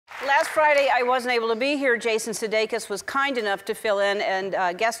last Friday I wasn't able to be here. Jason Sudeikis was kind enough to fill in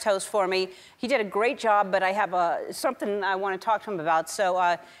and guest host for me. He did a great job, but I have something I want to talk to him about.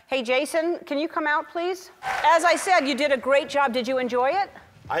 So, hey, Jason, can you come out, please? As I said, you did a great job. Did you enjoy it?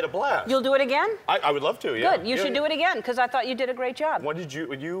 I had a blast. You'll do it again? I would love to, yeah. Good. You should do it again, because I thought you did a great job. What did you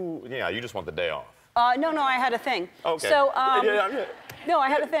just want the day off. No, I had a thing. Okay. So, yeah. No, I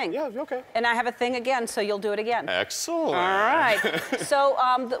had a thing. Yeah, okay. And I have a thing again, so you'll do it again. Excellent. All right. So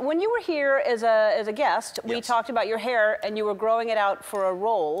when you were here as a guest, we talked about your hair, and you were growing it out for a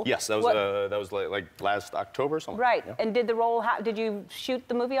role. Yes, that was like last October or something. Right. Yeah. And did the role? Did you shoot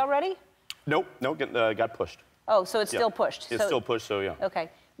the movie already? Nope. Got pushed. Oh, so it's still pushed. It's still pushed, so yeah.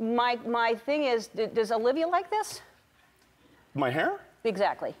 Okay. My thing is, does Olivia like this? My hair?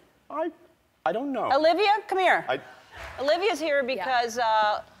 Exactly. I don't know. Olivia, come here. Olivia's here because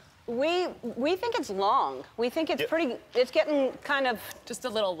we think it's long. We think it's pretty. It's getting kind of just a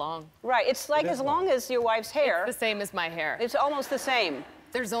little long. Right. It's like as long as your wife's hair. It's the same as my hair. It's almost the same.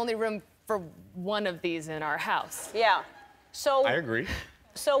 There's only room for one of these in our house. Yeah. So I agree.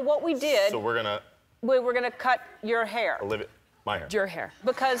 So what we did. So we're gonna cut your hair. Olivia, my hair. Your hair.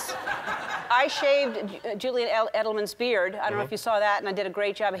 Because I shaved Julian Edelman's beard. I don't know if you saw that, and I did a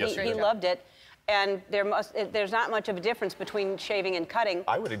great job. Yes, he loved it. And there's not much of a difference between shaving and cutting.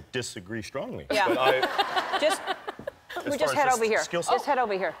 I would disagree strongly. Yeah. But just head over here. Just head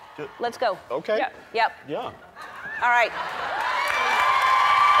over here. Let's go. Okay. Yep. Yeah. All right.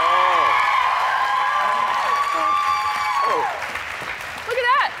 Look at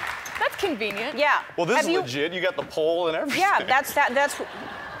that. That's convenient. Yeah. Well, this is legit. You got the pole and everything. Yeah, that's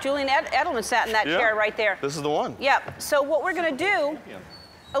Julian Edelman sat in that chair right there. This is the one. Yep. So what we're gonna do,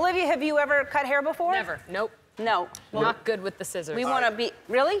 Olivia, have you ever cut hair before? Never. Nope. No. Well, not good with the scissors. We want to be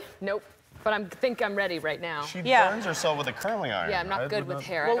really? Nope. But I think I'm ready right now. She burns herself with a curling iron. Yeah, I'm not good with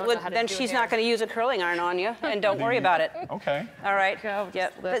hair. Well, I don't know how to then do she's hair. not going to use a curling iron on you, and don't worry about it. Okay. All right. Yeah.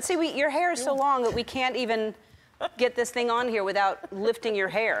 But see, your hair is so long that we can't even get this thing on here without lifting your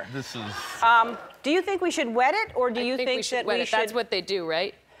hair. This is. Do you think we should wet it, or do you think we should wet it? That's what they do,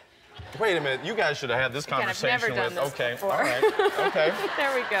 right? Wait a minute, you guys should have had this conversation I've never done this before. All right, okay.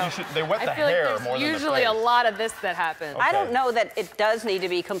 There we go. They wet the I feel like hair there's more than the usually face. a lot of this that happens. I don't know that it does need to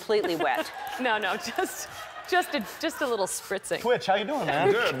be completely wet. No, just a little spritzing. Twitch, how you doing,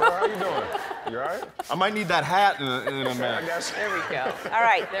 man? Good, bro. How you doing? You all right? I might need that hat in a minute. I guess. There we go. All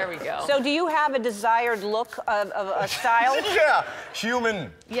right. There we go. So do you have a desired look of a style? Yeah,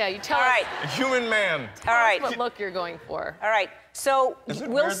 human. Yeah, you tell us. us. All right. A human man. All right. What look you're going for. All right. So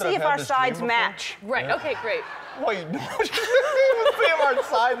we'll see if our sides match. Right. Yeah. Okay, great. Wait, no, we'll see if our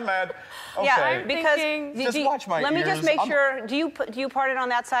side match. Okay. Yeah, because just watch my let me ears. just make sure. Do you part it on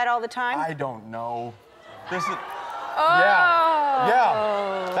that side all the time? I don't know. This is. Oh.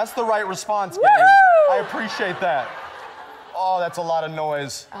 Yeah. That's the right response, gang. I appreciate that. Oh, that's a lot of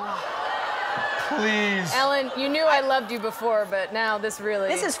noise. Please. Ellen, you knew I loved you before, but now this really...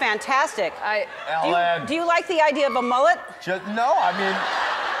 This is fantastic. Ellen. Do you like the idea of a mullet? No, I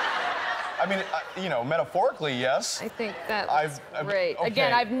mean, you know, metaphorically, yes. I think that's great. Okay.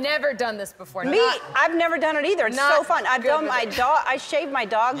 Again, I've never done this before. I've never done it either. It's so fun. I've done my dog. I shaved my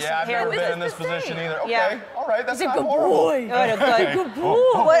dog's hair. I've never been in this position either. Okay. Yeah. All right. That's not good horrible. boy. Good boy.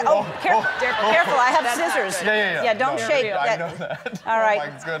 Careful. I have scissors. Yeah. Yeah, don't shake I that. know that. All right. Oh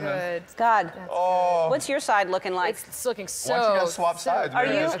my goodness. Good. God. Oh. What's your side looking like? It's looking so... Why don't you guys swap sides? Are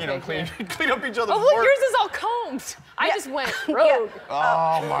you? You know, clean up each other's Oh, look, work. yours is all combed. I just went rogue.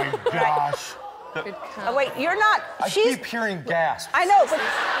 Oh my gosh. Oh, wait, you're not. I keep hearing gasps. I know, but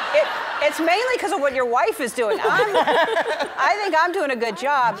it's mainly because of what your wife is doing. I think I'm doing a good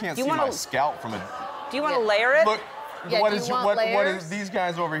job. You can't see my scalp from a... Do you want to layer it? Look, Yeah, what layers? is these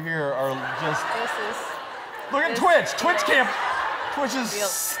guys over here are just... Look at Twitch. Twitch is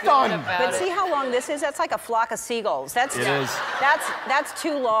stunned. But see how long this is? That's like a flock of seagulls. That's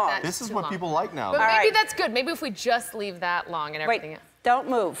too long. This is what people like now. But maybe that's good. Maybe if we just leave that long and everything else. Don't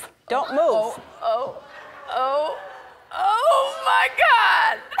move. Don't move. Oh my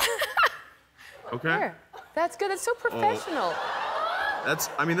God! Okay. There. That's good. That's so professional.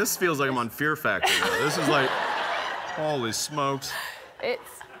 I mean, this feels like I'm on Fear Factor now. This is like, holy smokes. It's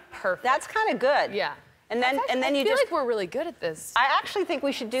perfect. That's kind of good. Yeah. And then I feel like we're really good at this. I actually think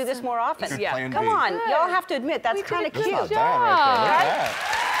we should do this more often. Yeah. Come on, y'all have to admit that's kind of cute. That's not bad right there. Look at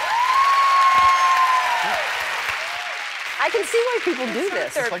that. I can see why people do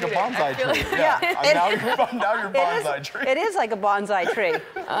this. It's like a bonsai tree. Yeah. Now you're bonsai tree. It is like a bonsai tree.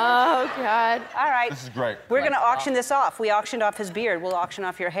 Oh, God. All right. This is great. We're going to auction this off. We auctioned off his beard. We'll auction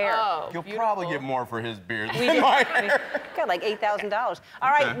off your hair. Oh, You'll beautiful. probably get more for his beard We than did. my hair. Got like $8,000. All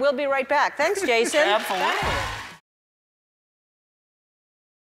right, we'll be right back. Thanks, Jason. Absolutely. Bye.